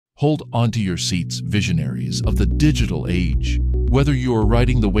Hold onto your seats, visionaries of the digital age. Whether you are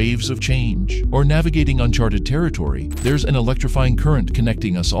riding the waves of change or navigating uncharted territory, there's an electrifying current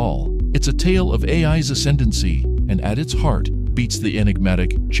connecting us all. It's a tale of AI's ascendancy, and at its heart beats the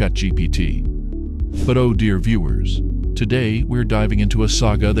enigmatic ChatGPT. But oh dear viewers, today we're diving into a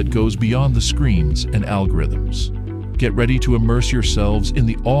saga that goes beyond the screens and algorithms. Get ready to immerse yourselves in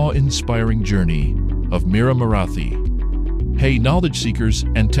the awe-inspiring journey of Mira Marathi. Hey knowledge seekers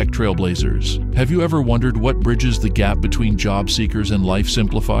and tech trailblazers, have you ever wondered what bridges the gap between job seekers and life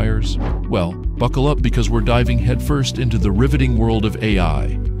simplifiers? Well, buckle up because we're diving headfirst into the riveting world of AI,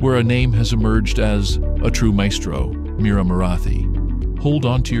 where a name has emerged as a true maestro, Mira Marathi. Hold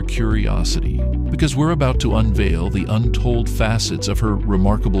on to your curiosity, because we're about to unveil the untold facets of her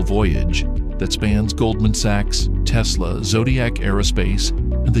remarkable voyage that spans Goldman Sachs, Tesla, Zodiac Aerospace,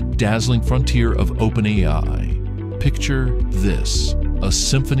 and the dazzling frontier of OpenAI. Picture this: a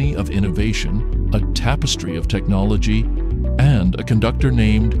symphony of innovation, a tapestry of technology, and a conductor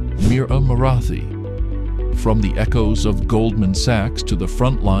named Mira Marathi. From the echoes of Goldman Sachs to the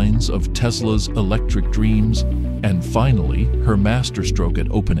front lines of Tesla's electric dreams, and finally, her masterstroke at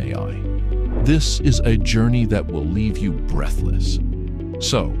OpenAI. This is a journey that will leave you breathless.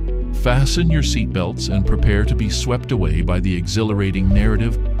 So, fasten your seatbelts and prepare to be swept away by the exhilarating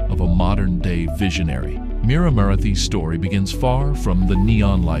narrative of a modern-day visionary. Mira Marathi's story begins far from the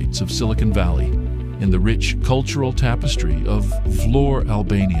neon lights of Silicon Valley, in the rich cultural tapestry of Vlor,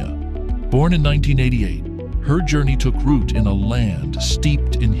 Albania. Born in 1988, her journey took root in a land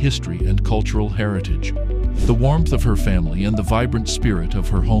steeped in history and cultural heritage. The warmth of her family and the vibrant spirit of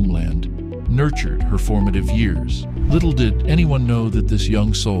her homeland nurtured her formative years. Little did anyone know that this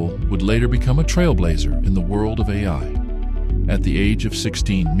young soul would later become a trailblazer in the world of AI. At the age of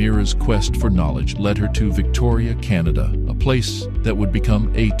 16, Mira's quest for knowledge led her to Victoria, Canada, a place that would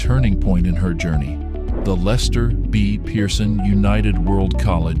become a turning point in her journey. The Lester B. Pearson United World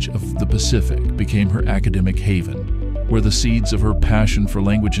College of the Pacific became her academic haven, where the seeds of her passion for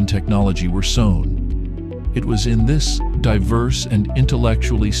language and technology were sown. It was in this diverse and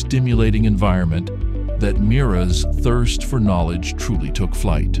intellectually stimulating environment that Mira's thirst for knowledge truly took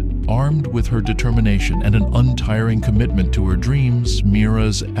flight. Armed with her determination and an untiring commitment to her dreams,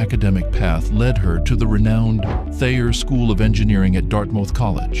 Mira's academic path led her to the renowned Thayer School of Engineering at Dartmouth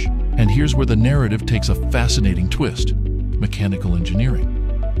College. And here's where the narrative takes a fascinating twist: mechanical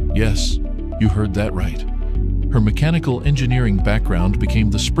engineering. Yes, you heard that right. Her mechanical engineering background became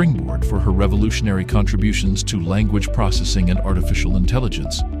the springboard for her revolutionary contributions to language processing and artificial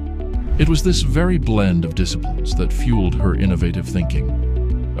intelligence. It was this very blend of disciplines that fueled her innovative thinking,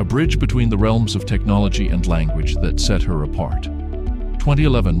 a bridge between the realms of technology and language that set her apart.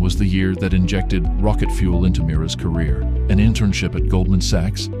 2011 was the year that injected rocket fuel into Mira's career. An internship at Goldman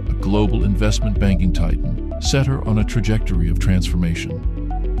Sachs, a global investment banking titan, set her on a trajectory of transformation.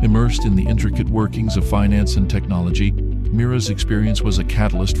 Immersed in the intricate workings of finance and technology, Mira's experience was a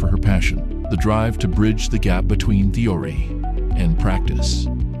catalyst for her passion, the drive to bridge the gap between theory and practice.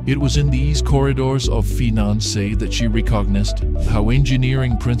 It was in these corridors of finance that she recognized how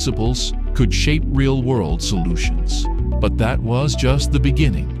engineering principles could shape real-world solutions. But that was just the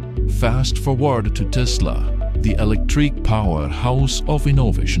beginning. Fast forward to Tesla, the electric powerhouse of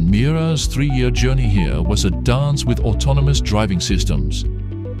innovation. Mira's 3-year journey here was a dance with autonomous driving systems,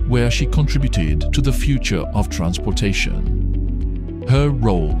 where she contributed to the future of transportation. Her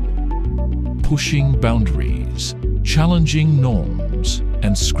role: pushing boundaries, challenging norms,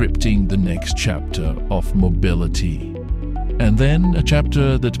 and scripting the next chapter of mobility. And then a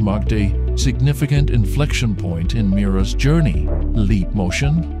chapter that marked a significant inflection point in Mira's journey: Leap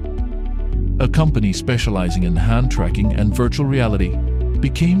Motion. A company specializing in hand tracking and virtual reality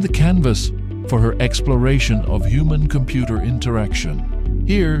became the canvas for her exploration of human-computer interaction.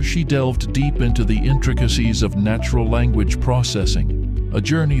 Here, she delved deep into the intricacies of natural language processing, a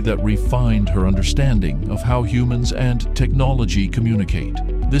journey that refined her understanding of how humans and technology communicate.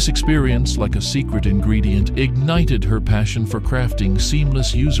 This experience, like a secret ingredient, ignited her passion for crafting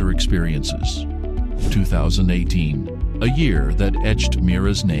seamless user experiences. 2018, a year that etched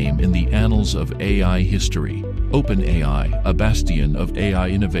Mira's name in the annals of AI history. OpenAI, a bastion of AI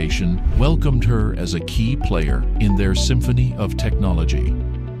innovation, welcomed her as a key player in their symphony of technology.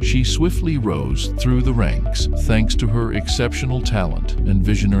 She swiftly rose through the ranks thanks to her exceptional talent and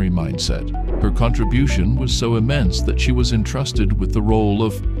visionary mindset. Her contribution was so immense that she was entrusted with the role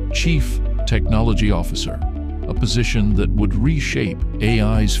of Chief Technology Officer, a position that would reshape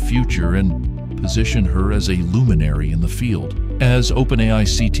AI's future and position her as a luminary in the field. As OpenAI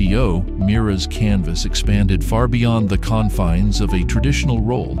CTO, Mira's canvas expanded far beyond the confines of a traditional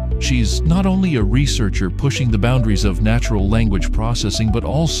role. She's not only a researcher pushing the boundaries of natural language processing, but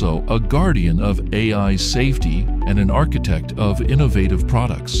also a guardian of AI safety and an architect of innovative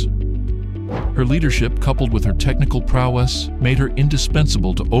products. Her leadership, coupled with her technical prowess, made her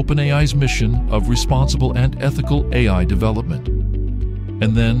indispensable to OpenAI's mission of responsible and ethical AI development.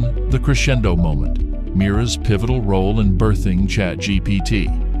 And then the crescendo moment. Mira's pivotal role in birthing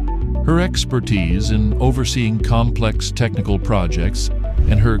ChatGPT. Her expertise in overseeing complex technical projects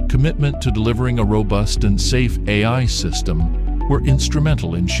and her commitment to delivering a robust and safe AI system were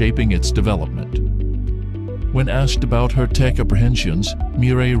instrumental in shaping its development. When asked about her tech apprehensions,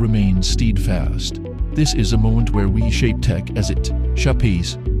 Mira remained steadfast. This is a moment where we shape tech as it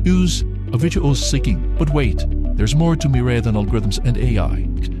shapes, use of visual seeking. But wait, there's more to Mira than algorithms and AI.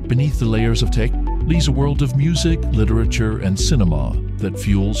 Beneath the layers of tech lies a world of music, literature, and cinema that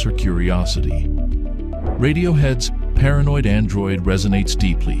fuels her curiosity. Radiohead's Paranoid Android resonates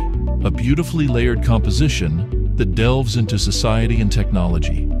deeply, a beautifully layered composition that delves into society and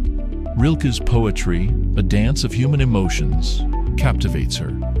technology. Rilke's poetry, a dance of human emotions, captivates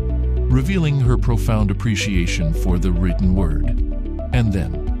her, revealing her profound appreciation for the written word. And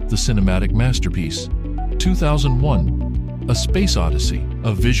then, the cinematic masterpiece, 2001, A Space Odyssey,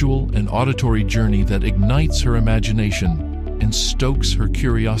 a visual and auditory journey that ignites her imagination and stokes her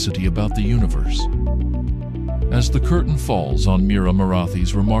curiosity about the universe. As the curtain falls on Mira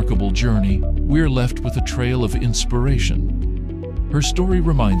Marathi's remarkable journey, we're left with a trail of inspiration. Her story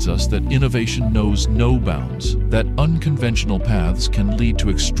reminds us that innovation knows no bounds, that unconventional paths can lead to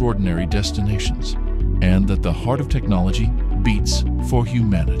extraordinary destinations, and that the heart of technology beats for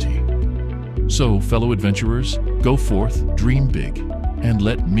humanity. So, fellow adventurers, go forth, dream big, and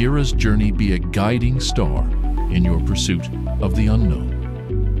let Mira's journey be a guiding star in your pursuit of the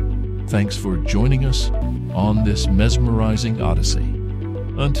unknown. Thanks for joining us on this mesmerizing odyssey.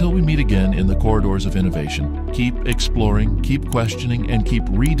 Until we meet again in the corridors of innovation, keep exploring, keep questioning, and keep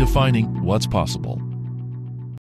redefining what's possible.